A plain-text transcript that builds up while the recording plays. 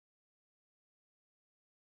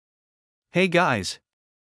Hey guys!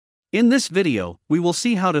 In this video, we will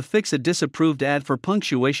see how to fix a disapproved ad for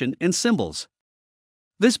punctuation and symbols.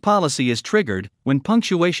 This policy is triggered when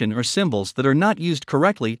punctuation or symbols that are not used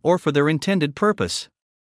correctly or for their intended purpose.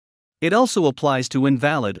 It also applies to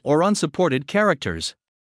invalid or unsupported characters.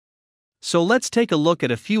 So let's take a look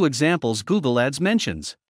at a few examples Google Ads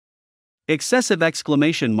mentions. Excessive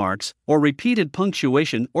exclamation marks or repeated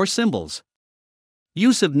punctuation or symbols.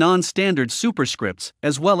 Use of non-standard superscripts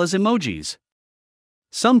as well as emojis.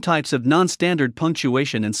 Some types of non-standard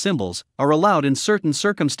punctuation and symbols are allowed in certain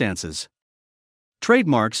circumstances.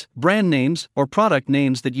 Trademarks, brand names, or product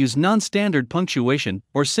names that use non-standard punctuation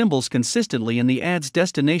or symbols consistently in the ad's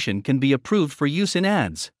destination can be approved for use in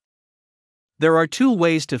ads. There are two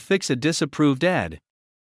ways to fix a disapproved ad.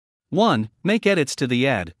 1. Make edits to the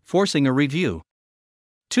ad, forcing a review.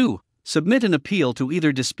 2. Submit an appeal to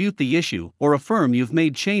either dispute the issue or affirm you've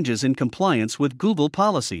made changes in compliance with Google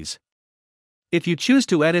policies. If you choose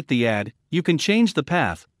to edit the ad, you can change the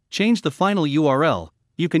path, change the final URL,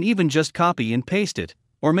 you can even just copy and paste it,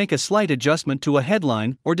 or make a slight adjustment to a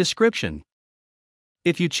headline or description.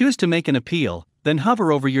 If you choose to make an appeal, then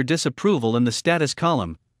hover over your disapproval in the status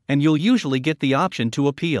column, and you'll usually get the option to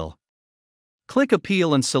appeal. Click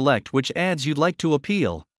Appeal and select which ads you'd like to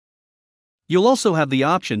appeal. You'll also have the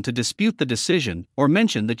option to dispute the decision or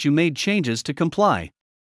mention that you made changes to comply.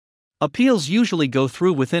 Appeals usually go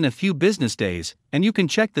through within a few business days, and you can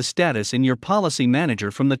check the status in your policy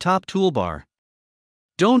manager from the top toolbar.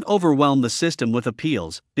 Don't overwhelm the system with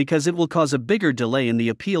appeals, because it will cause a bigger delay in the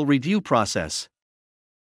appeal review process.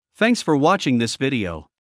 Thanks for watching this video.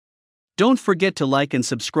 Don't forget to like and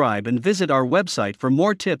subscribe and visit our website for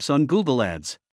more tips on Google Ads.